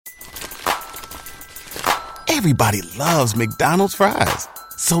Everybody loves McDonald's fries.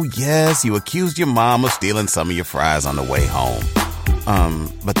 So yes, you accused your mom of stealing some of your fries on the way home.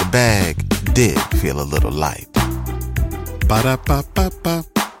 But the bag did feel a little light. Ba-da-ba-ba-ba.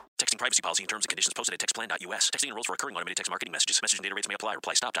 Texting privacy policy and terms and conditions posted at textplan.us. Texting enrolls for recurring automated text marketing messages. Message and data rates may apply.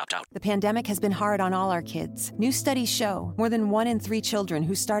 Reply stop, opt out. The pandemic has been hard on all our kids. New studies show more than 1 in 3 children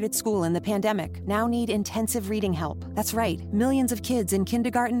who started school in the pandemic now need intensive reading help. That's right. Millions of kids in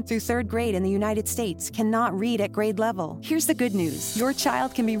kindergarten through 3rd grade in the United States cannot read at grade level. Here's the good news. Your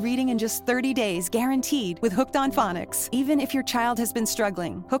child can be reading in just 30 days, guaranteed, with Hooked on Phonics. Even if your child has been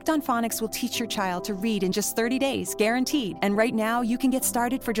struggling, Hooked on Phonics will teach your child to read in just 30 days, guaranteed. And right now, you can get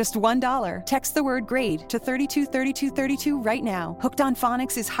started for just $1. Text the word GRADE to 323232 right now. Hooked on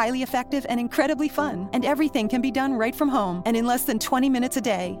Phonics is highly effective and incredibly fun, and everything can be done right from home and in less than 20 minutes a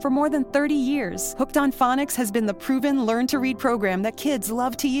day. For more than 30 years, Hooked on Phonics has been the proven learn-to-read program that kids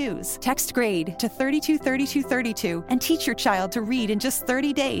love to use. Text GRADE to 323232 and teach your child to read in just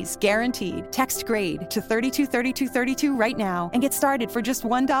 30 days, guaranteed. Text GRADE to 323232 right now and get started for just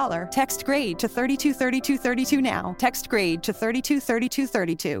 $1. Text GRADE to 323232 now. Text GRADE to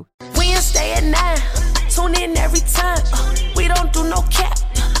 323232. We ain't stay at 9, tune in every time. We don't do no cap,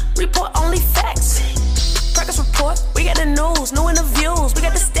 report only facts. Progress report, we got the news, new interviews, we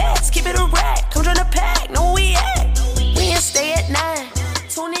got the stats, keep it a rack. Come join the pack, know where we at. We ain't stay at 9,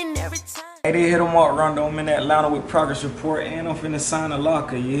 tune in every time. Hey, they hit Em Up Rondo. I'm in Atlanta with Progress Report, and I'm finna sign a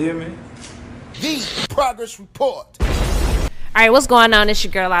locker. You hear me? The Progress Report. All right, what's going on? It's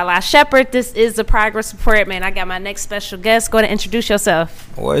your girl, Lala Shepherd. This is the Progress Report, man. I got my next special guest. Go ahead and introduce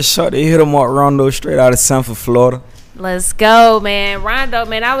yourself. What's up? They hit Em Up Rondo straight out of Sanford, Florida. Let's go, man. Rondo,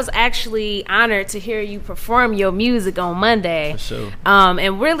 man, I was actually honored to hear you perform your music on Monday. For sure.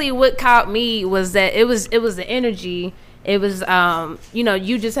 And really what caught me was that it was the energy. It was,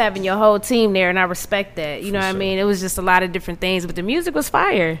 you just having your whole team there, and I respect that. You know what I mean? It was just a lot of different things, but the music was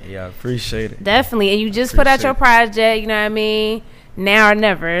fire. Yeah, I appreciate it. Definitely. And you just put out your project, you know what I mean? Now or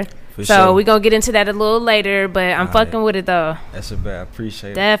never. For so sure. we're going to get into that a little later, but I'm fucking with it, though. That's a bad. I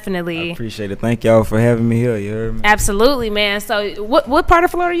appreciate it. Definitely. I appreciate it. Thank y'all for having me here. You heard me? Absolutely, man. So what part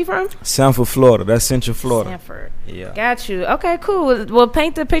of Florida are you from? Sanford, Florida. That's Central Florida. Sanford. Yeah. Got you. Okay, cool. Well,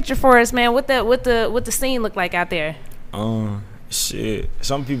 paint the picture for us, man. What the scene look like out there? Shit.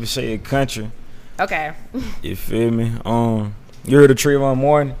 Some people say it country. Okay. You feel me? You heard of Trayvon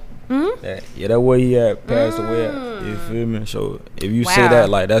Martin? Mm-hmm. That where he had passed away at. You feel me? So if you say that,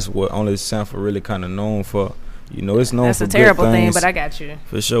 like, that's what only Sanford really kind of known for. You know, it's known that's for good things. That's a terrible thing, but I got you.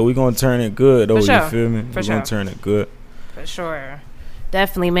 For sure. We gonna turn it good, though. For sure. You feel me? For we sure. Gonna turn it good. For sure.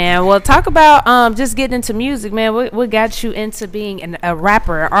 Definitely, man. Well, talk about just getting into music, man. What got you into being a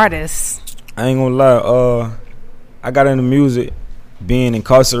rapper, an artist? I ain't gonna lie. I got into music being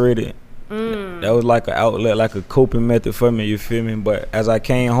incarcerated. That was like an outlet, like a coping method for me, you feel me? But as I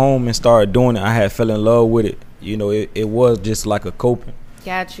came home and started doing it, I had fell in love with it. You know, it was just like a coping.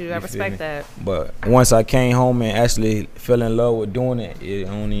 Got you. I respect that. But once I came home and actually fell in love with doing it, it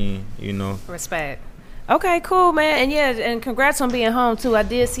only, you know. Respect. Okay, cool, man. And yeah, and congrats on being home too. I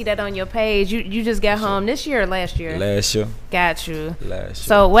did see that on your page. You just got home this year or last year? Last year. Got you. Last year.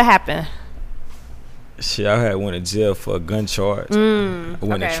 So what happened? Shit, I had went to jail for a gun charge. I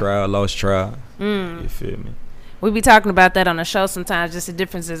went to trial, lost trial. You feel me? We be talking about that on the show sometimes, just the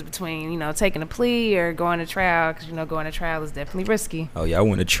differences between, taking a plea or going to trial, because, going to trial is definitely risky. Oh, yeah, I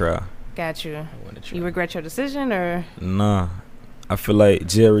went to trial. Got you. You regret your decision, or? Nah. I feel like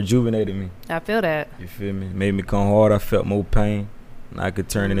jail rejuvenated me. I feel that. You feel me? Made me come hard. I felt more pain. And I could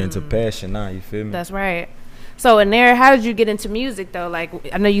turn it into passion now, you feel me? That's right. So in there, how did you get into music though?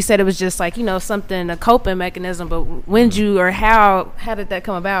 Like, I know you said it was just like, something, a coping mechanism, but when did you, or how did that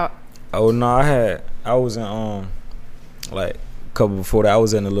come about? Oh no, I was in like a couple before that, I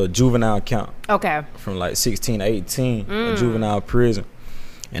was in a little juvenile camp. Okay. From like 16 to 18, a juvenile prison.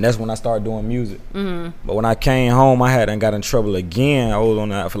 And that's when I started doing music. But when I came home, I hadn't got in trouble again. I was on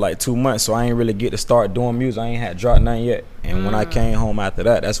that for like 2 months, so I ain't really get to start doing music. I ain't had dropped nothing yet. And when I came home after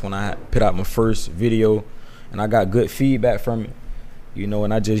that, that's when I had put out my first video. And I got good feedback from it,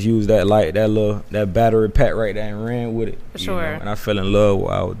 and I just used that that battery pack right there and ran with it. For sure. And I fell in love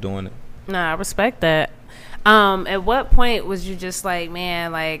while I was doing it. Nah, I respect that. At what point was you just like,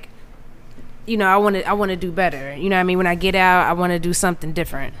 man, like, I want to do better? You know what I mean? When I get out, I want to do something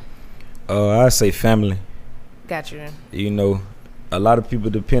different. I say family. Got you. A lot of people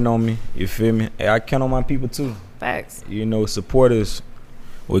depend on me. You feel me? Hey, I count on my people too. Facts. Supporters,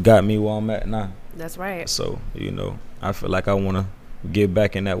 what got me where I'm at now. That's right. So, I feel like I want to get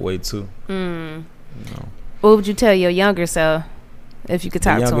back in that way too. What would you tell your younger self if you could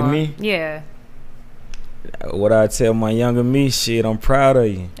talk to him? Me? Yeah. What I tell my younger me, shit, I'm proud of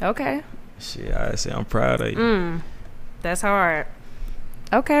you. Okay. Shit, I say I'm proud of you. That's hard.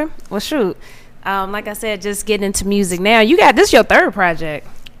 Okay. Well, shoot. Like I said, just getting into music now. You got this your third project.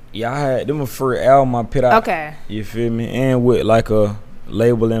 Yeah, I had them a first album I put out. Okay. You feel me? And with like a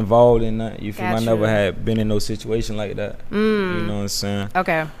label involved in that. You feel me? I never had been in no situation like that. You know what I'm saying?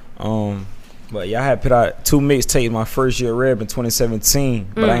 Okay. But yeah, I had put out 2 mixtapes my first year rap in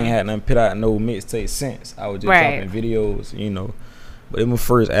 2017. But I ain't had nothing put out no mixtape since. I was just dropping videos, you know. But it was my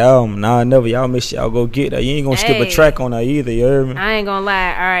first album. Now I never, y'all make sure y'all go get that. You ain't gonna skip a track on that either, you heard me? I ain't gonna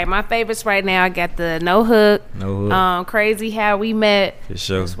lie. All right, my favorites right now, I got the No Hook. Crazy How We Met. For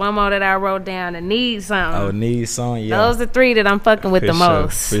sure. There's one more that I wrote down, and Need Something. Oh, Need Something, yeah. Those are 3 that I'm fucking with the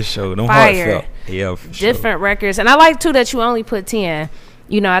most. For sure. Them Fire. heartfelt. Yeah, for sure. Different records. And I like, too, that you only put 10.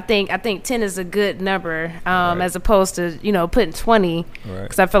 You know, I think 10 is a good number as opposed to, you know, putting 20. Right.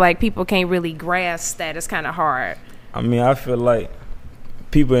 Because I feel like people can't really grasp that. It's kind of hard. I mean, I feel like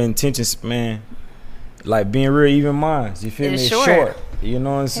people intentions, man, like being real, even mine. You feel me? It's short. You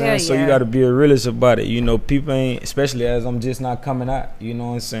know what I'm saying? So you got to be a realist about it. You know, people ain't, especially as I'm just not coming out. You know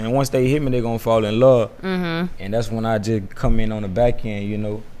what I'm saying? Once they hit me, they gonna fall in love. And that's when I just come in on the back end. You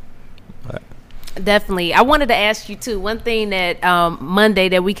know. But definitely. I wanted to ask you too. One thing that Monday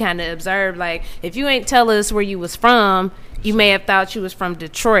that we kind of observed, like if you ain't tell us where you was from, you may have thought you was from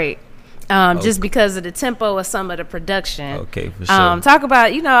Detroit. Just because of the tempo of some of the production. Okay, for sure. Talk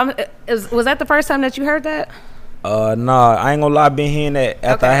about, you know, was that the first time that you heard that? Nah, I ain't gonna lie, I been hearing that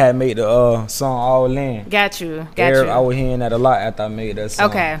after I had made the song All In. Got you. I was hearing that a lot after I made that song.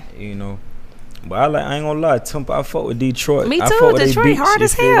 Okay. You know. But I ain't gonna lie, tempo, I fuck with Detroit. Me too. Detroit hard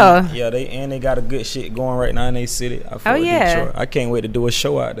as hell. Yeah, they got a good shit going right now in their city. I fuck with Detroit. I can't wait to do a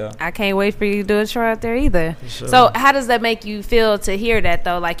show out there. I can't wait for you to do a show out there either. Sure. So how does that make you feel to hear that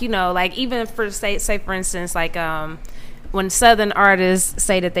though? Like, you know, like even for say for instance, like when Southern artists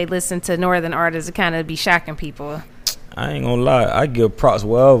say that they listen to Northern artists, it kind of be shocking people. I ain't gonna lie, I give props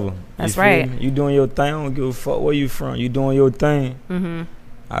wherever. That's right. Me? You doing your thing, I don't give a fuck where you from. You doing your thing.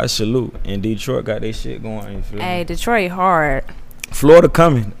 I salute. And Detroit got their shit going. You feel me? Detroit hard. Florida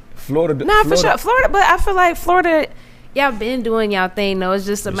coming. Florida. For sure. Florida, but I feel like Florida, y'all been doing y'all thing though. It's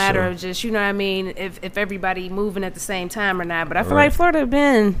just a matter of just, you know what I mean, if everybody moving at the same time or not. But I feel like Florida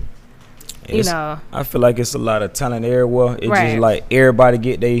been, you know. I feel like it's a lot of talent everywhere. It's just like everybody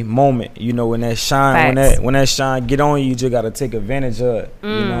get their moment. You know, when that shine, when that shine get on you, you just gotta take advantage of it. You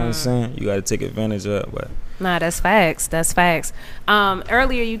know what I'm saying? You gotta take advantage of it. But nah, that's facts. That's facts.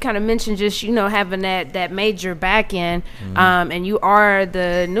 Earlier you kind of mentioned just, you know, having that major back end, and you are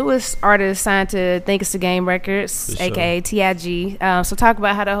the newest artist signed to T.I.G Records, aka T.I.G. So talk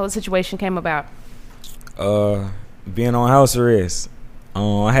about how the whole situation came about. Being on house arrest.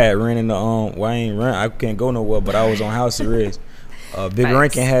 I had ran into I can't go nowhere, but I was on house arrest. Big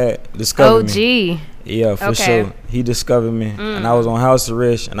Rankin had discovered me. Yeah, for sure. He discovered me, and I was on house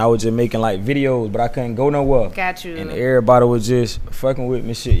arrest, and I was just making like videos, but I couldn't go nowhere. Got you. And everybody was just fucking with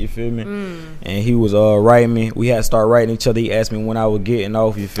me, shit. You feel me? And he was writing me. We had to start writing each other. He asked me when I was getting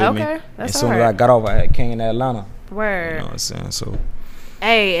off. You feel me? That's as soon as I got off, I came to Atlanta. Word. You know what I'm saying? So.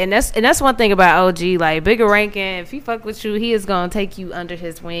 Hey, and that's one thing about OG. Like Bigger Rankin, if he fuck with you, he is gonna take you under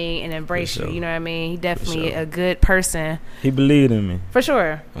his wing and embrace you. You know what I mean? He definitely a good person. He believed in me for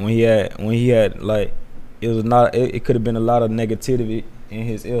sure. When he had like, it was not. It could have been a lot of negativity in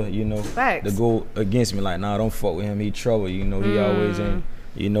his ear. You know, to go against me. Like, nah, don't fuck with him. He trouble. You know, he always in.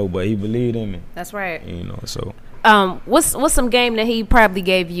 You know, but he believed in me. That's right. You know, so. What's some game that he probably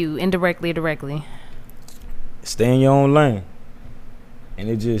gave you indirectly or directly? Stay in your own lane. And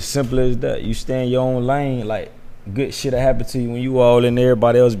it's just simple as that. You stay in your own lane, like good shit that happen to you when you all in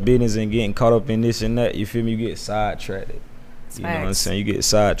everybody else's business and getting caught up in this and that. You feel me? You get sidetracked. You know what I'm saying? You get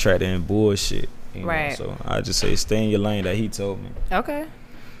sidetracked in bullshit. You know? So I just say stay in your lane that he told me. Okay.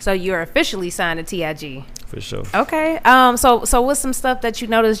 So you're officially signed to T.I.G. For sure. Okay. So what's some stuff that you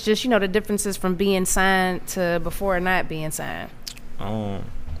noticed, just, you know, the differences from being signed to before not being signed?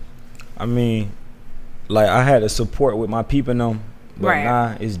 I mean, like I had to support with my people them. But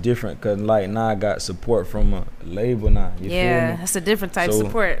now it's different because like now I got support from a label now. You feel me? That's a different type of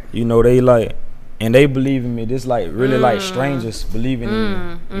support. You know, they like, and they believe in me. This like really like strangers believing in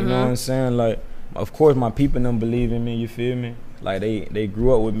me. You know what I'm saying? Like, of course my people them believe in me. You feel me? Like they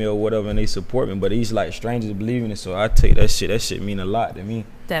grew up with me or whatever and they support me. But these like strangers believing it. So I take that shit. That shit mean a lot to me.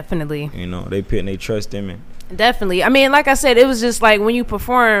 Definitely. You know, they putting their trust in me. Definitely. I mean, like I said, it was just like when you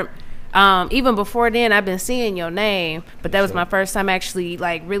perform. Even before then, I've been seeing your name, but that was my first time actually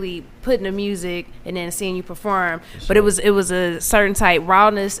like really putting the music and then seeing you perform. But it was a certain type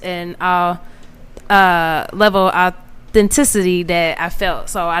rawness and level of authenticity that I felt.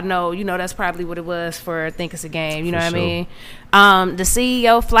 So I know, that's probably what it was for Think It's a Game. You know what I mean? The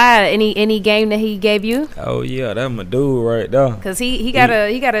CEO Fly, any game that he gave you? Oh yeah, that's my dude right there. Cause he got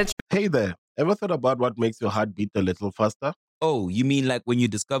a. Hey there, ever thought about what makes your heart beat a little faster? Oh, you mean like when you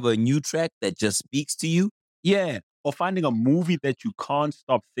discover a new track that just speaks to you? Yeah, or finding a movie that you can't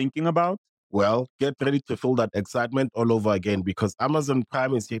stop thinking about? Well, get ready to feel that excitement all over again because Amazon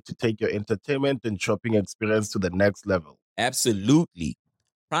Prime is here to take your entertainment and shopping experience to the next level. Absolutely.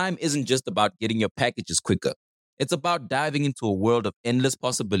 Prime isn't just about getting your packages quicker. It's about diving into a world of endless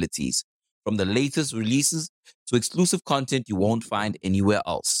possibilities, from the latest releases to exclusive content you won't find anywhere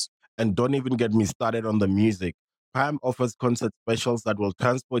else. And don't even get me started on the music. Prime offers concert specials that will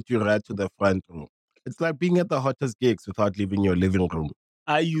transport you right to the front row. It's like being at the hottest gigs without leaving your living room.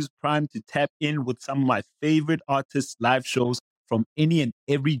 I use Prime to tap in with some of my favorite artists' live shows from any and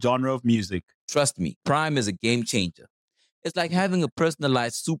every genre of music. Trust me, Prime is a game changer. It's like having a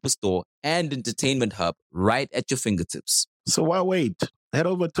personalized superstore and entertainment hub right at your fingertips. So why wait? Head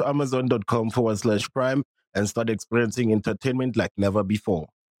over to amazon.com/Prime and start experiencing entertainment like never before.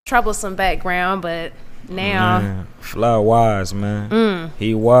 Troublesome background, but now Fly wise, man.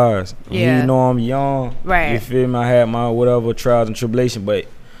 He wise. Yeah. He know I'm young. Right. You feel me? I had my whatever trials and tribulation, but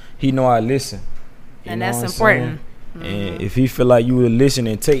he know I listen. You and know that's what I'm important. saying? And if he feel like you will listen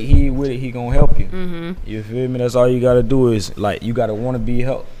and take heed with it, he gonna help you. You feel me? That's all you gotta do is like you gotta want to be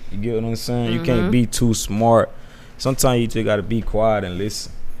helped. You get what I'm saying? You can't be too smart. Sometimes you just gotta be quiet and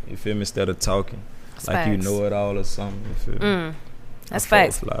listen. You feel me? Instead of talking That's like facts. you know it all or something. You feel me? That's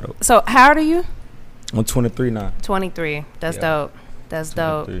facts. So how old are you? I'm 23 now. 23. That's dope. That's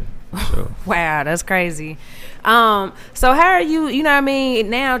dope. Sure. Wow, that's crazy. So how are you, you know what I mean,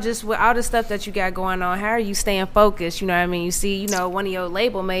 now just with all the stuff that you got going on, how are you staying focused? You know what I mean? You see, one of your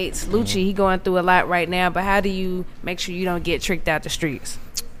label mates, Lucci, he going through a lot right now, but how do you make sure you don't get tricked out the streets?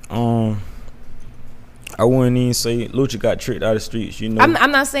 I wouldn't even say Lucci got tricked out of the streets, I'm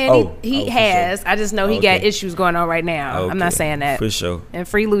not saying he has. Sure. I just know he got issues going on right now. I'm not saying that. For sure. And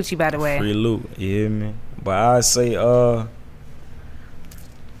free Lucci, by the way. Free Luke, you hear me? But I say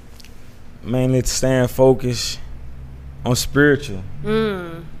mainly staying focused on spiritual.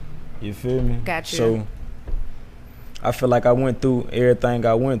 You feel me? Got you. So I feel like I went through everything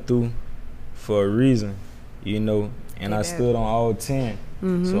I went through for a reason, and I stood on all 10.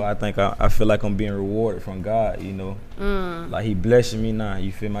 So I think I feel like I'm being rewarded from God, Like he blessing me now.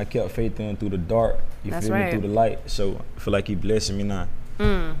 You feel me? I kept faith in him through the dark. You That's feel right. me? Through the light. So I feel like he blessing me now.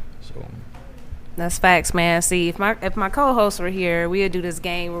 So that's facts, man. See, if my co-hosts were here, we'd do this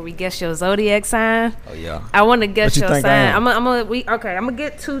game where we guess your zodiac sign. Oh yeah. I want to guess What you your think I sign. am? I'm gonna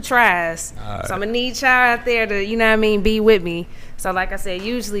get 2 tries. All So I'm gonna need y'all out there to, be with me. So like I said,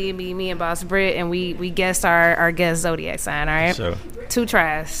 usually it be me and Boss Britt, and we guess our guest zodiac sign. All right. Sure. 2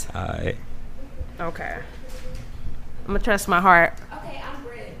 tries. All right. Okay. I'm gonna trust my heart. Okay, I'm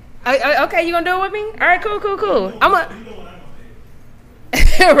Britt. Okay, you gonna do it with me? All right, cool. I'm a.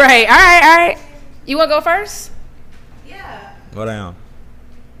 Right. All right. You wanna go first? Yeah. Go down.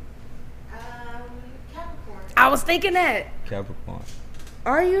 Capricorn. I was thinking that. Capricorn.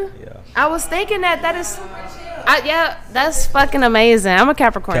 Are you? Yeah. I was thinking that is. Yeah, that's fucking amazing. I'm a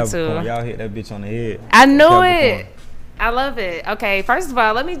Capricorn too. Y'all hit that bitch on the head. I knew it. I love it. Okay, first of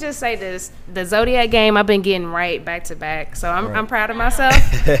all, let me just say this: the Zodiac game I've been getting right back to back, so I'm proud of myself.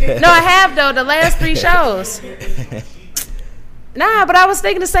 No, I have though. The last 3 shows. Nah, but I was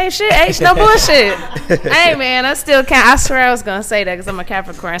thinking the same shit. H, no bullshit. Hey man, I still can't. I swear I was gonna say that because I'm a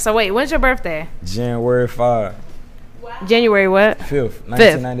Capricorn. So wait, when's your birthday? January 5. January what? 5th,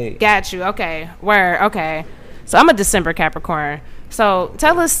 1998. Got you. Okay. Word. Okay. So I'm a December Capricorn. So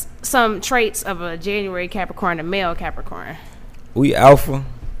tell us some traits of a January Capricorn, a male Capricorn. We alpha,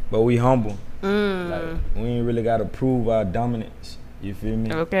 but we humble. Like, we ain't really got to prove our dominance. You feel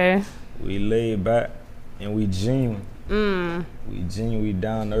me? Okay. We laid back and we genuine. We genuine, we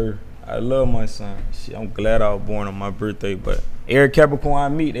down to earth. I love my son. Shit, I'm glad I was born on my birthday, but every Capricorn I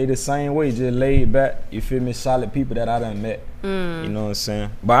meet, they the same way, just laid back. You feel me? Solid people that I done met. You know what I'm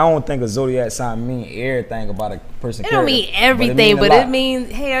saying? But I don't think a zodiac sign mean everything about a person. It don't mean everything, but it means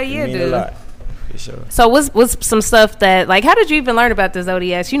hell yeah, dude. dude. A lot. For sure. So what's some stuff that, like, how did you even learn about the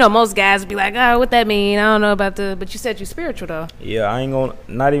zodiacs? Most guys be like, oh, what that mean? I don't know about but you said you spiritual though. Yeah, I ain't gonna,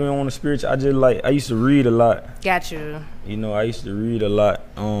 not even on the spiritual. I used to read a lot. Got you. I used to read a lot.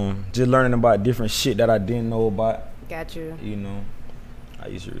 Just learning about different shit that I didn't know about. Got you. I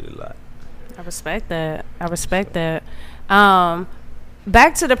used to read a lot. I respect that.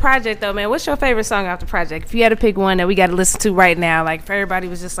 Back to the project though, man. What's your favorite song off the project? If you had to pick one that we got to listen to right now, like if everybody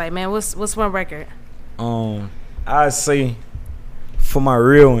was just like, man, what's one record? I say for my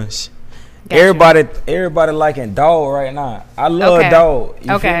real ones. Gotcha. Everybody liking Dog right now. I love Dog.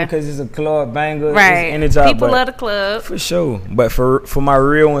 You feel me? Because it's a club banger. Right. It's energized, People love the club. For sure. But for my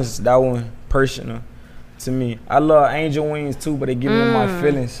real ones, that one personal to me. I love Angel Wings too, but they give me my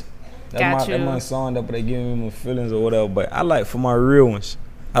feelings. That's my song, but they give me my feelings or whatever. But I like for my real ones.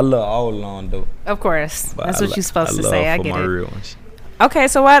 I love all along though. Of course. That's what you're supposed to say. I get it. My real ones. Okay,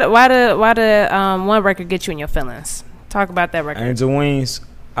 so why the one record get you in your feelings? Talk about that record. Angel Wings.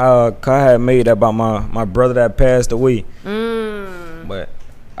 I had made that about my brother that passed away. But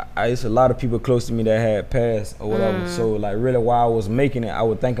it's a lot of people close to me that had passed or whatever. So like really while I was making it, I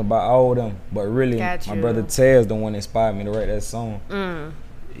would think about all of them. But really my brother Taz the one that inspired me to write that song.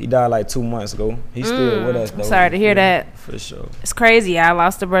 He died like 2 months ago. He's still with us though. I'm sorry to hear that. For sure. It's crazy. I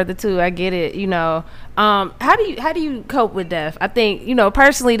lost a brother too. I get it. You know, how do you cope with death? I think, you know,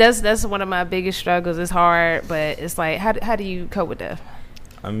 personally that's one of my biggest struggles. It's hard, but it's like how do you cope with death?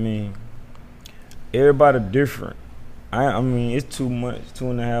 I mean, everybody different. I mean, it's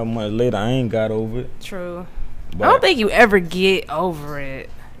 2.5 months later. I ain't got over it. True. But I don't think you ever get over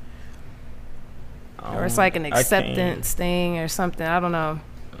it. Or it's like an acceptance thing or something. I don't know.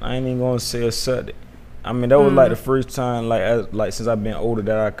 I ain't even gonna say accept it. I mean, that was like the first time, like since I've been older,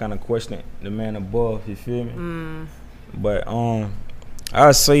 that I kind of questioned the man above. You feel me? But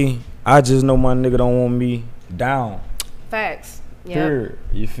I say I just know my nigga don't want me down. Facts. Yep.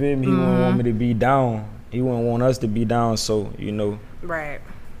 You feel me? He wouldn't want me to be down. He wouldn't want us to be down. So you know. Right.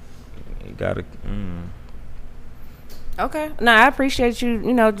 You gotta. Okay. No, I appreciate you,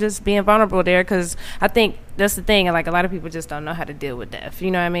 you know, just being vulnerable there, because I think that's the thing. Like, a lot of people just don't know how to deal with death. You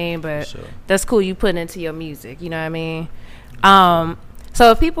know what I mean? But that's cool. You put it into your music. You know what I mean?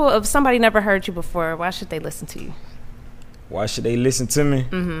 So if somebody never heard you before, why should they listen to you? Why should they listen to me?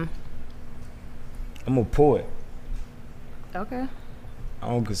 I'm a poet. Okay. I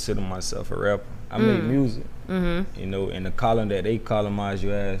don't consider myself a rapper. I make music. You know, in the column that they columnize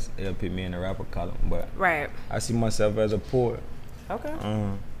you as, they'll put me in the rapper column. But I see myself as a poet. Okay.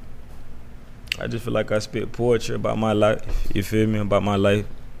 I just feel like I spit poetry about my life. You feel me? About my life.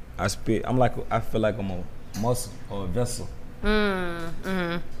 I feel like I'm a muscle or a vessel.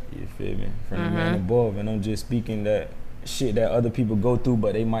 You feel me? From the man above. And I'm just speaking that shit that other people go through,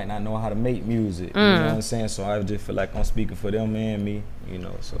 but they might not know how to make music. You know what I'm saying? So I just feel like I'm speaking for them and me, you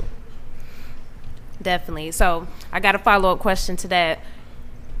know, so. Definitely. So I got a follow-up question to that.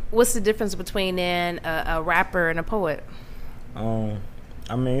 What's the difference between a rapper and a poet? I mean,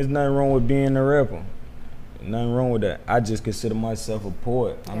 there's nothing wrong with being a rapper. Nothing wrong with that. I just consider myself a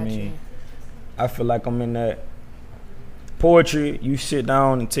poet. I mean, I feel like I'm in that poetry. You sit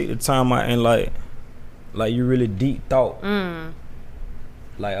down and take the time out and like you really deep thought.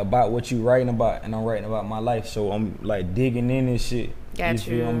 Like about what you writing about, and I'm writing about my life. So I'm like digging in this shit.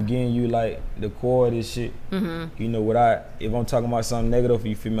 You. I'm getting you like the core of this shit. You know, if I'm talking about something negative,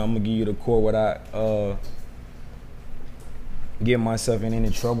 you feel me, I'm gonna give you the core without getting myself in any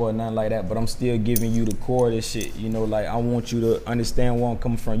trouble or nothing like that. But I'm still giving you the core of this shit. You know, like I want you to understand where I'm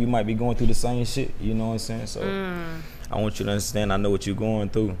coming from. You might be going through the same shit. You know what I'm saying? So I want you to understand I know what you're going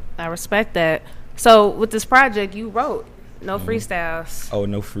through. I respect that. So with this project you wrote, no freestyles. Oh,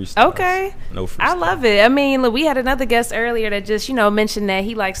 no freestyles. Okay. No freestyles. I love it. I mean, look, we had another guest earlier that just, you know, mentioned that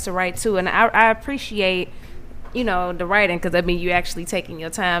he likes to write too. And I appreciate, you know, the writing, because I mean, you actually taking your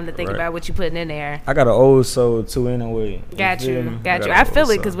time to think about what you're putting in there. I got an old soul too anyway. Got you. I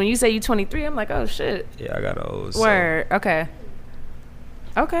feel it, because when you say you 23, I'm like, oh shit. Yeah, I got an old soul. Word. Okay.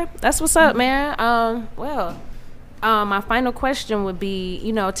 That's what's up, man. My final question would be,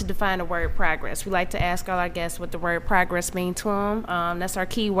 you know, to define the word progress. We like to ask all our guests what the word progress means to them. That's our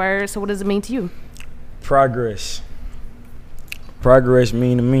key word. So what does it mean to you? Progress. Progress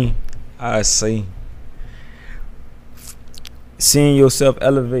mean to me, I say, seeing yourself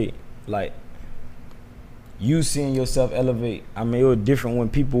elevate. Like, you seeing yourself elevate. I mean, it was different when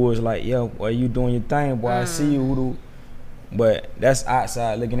people was like, yo, boy, you doing your thing, boy, I see you. But that's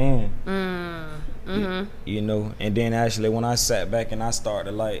outside looking in. You know, and then actually when I sat back and I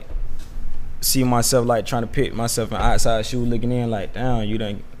started to like see myself, like trying to pick myself in outside shoes looking in, like, damn, you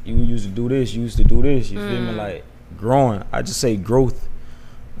used to do this, you feel me, like growing. I just say growth.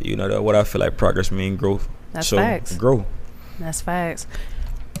 You know, that what I feel like progress mean, growth. That's facts. Grow. That's facts.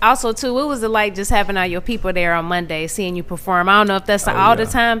 Also, too, what was it like just having all your people there on Monday, seeing you perform? I don't know if that's an all the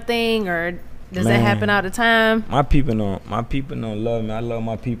time thing, or does that happen all the time? My people don't love me. I love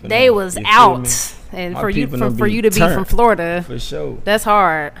my people. They was out, and for you to be from Florida, for sure, that's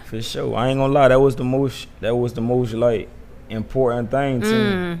hard. For sure, I ain't gonna lie. That was the most like important thing to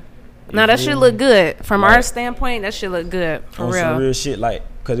me. No, that shit look good. From our standpoint, that shit look good. For real. Some real shit, like,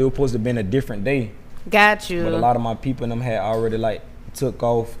 because it was supposed to have been a different day. Got you. But a lot of my people and them had already, like, took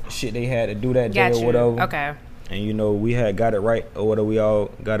off shit they had to do that day or whatever. Okay. And, you know, we had got it right, or whatever, we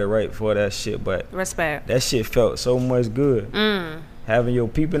all got it right for that shit. But respect. That shit felt so much good. Having your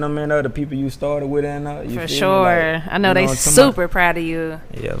people in them and the people you started with and you for sure. Like, I know they super proud of you.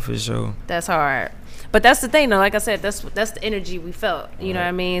 Yeah, for sure. That's hard. But that's the thing, though. Like I said, that's the energy we felt. You know what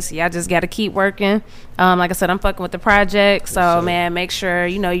I mean? So y'all just got to keep working. Like I said, I'm fucking with the project. So, man, make sure,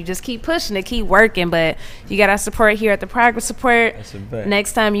 you know, you just keep pushing it, keep working. But you got our support here at the Progress Support. That's a bet.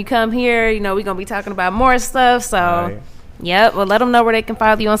 Next time you come here, you know, we're going to be talking about more stuff. So, yep. Well, let them know where they can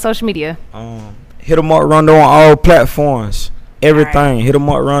follow you on social media. Hit Em Up Rondo on all platforms. Everything. Hit Em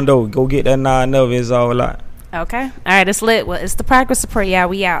Up Rondo. Go get that 9 of it. It's all a lot. Okay. All right. It's lit. Well, it's the Progress Support. Yeah,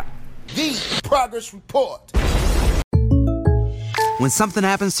 we out. The Progress Report. When something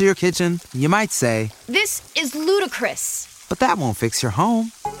happens to your kitchen, you might say, "This is ludicrous." But that won't fix your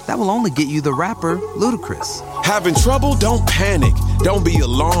home. That will only get you the rapper, Ludacris. Having trouble? Don't panic. Don't be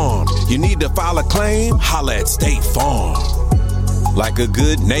alarmed. You need to file a claim? Holla at State Farm. Like a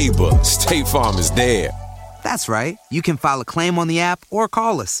good neighbor, State Farm is there. That's right. You can file a claim on the app or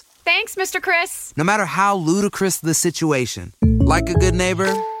call us. Thanks, Mr. Chris. No matter how ludicrous the situation, like a good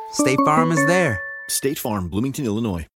neighbor, State Farm is there. State Farm, Bloomington, Illinois.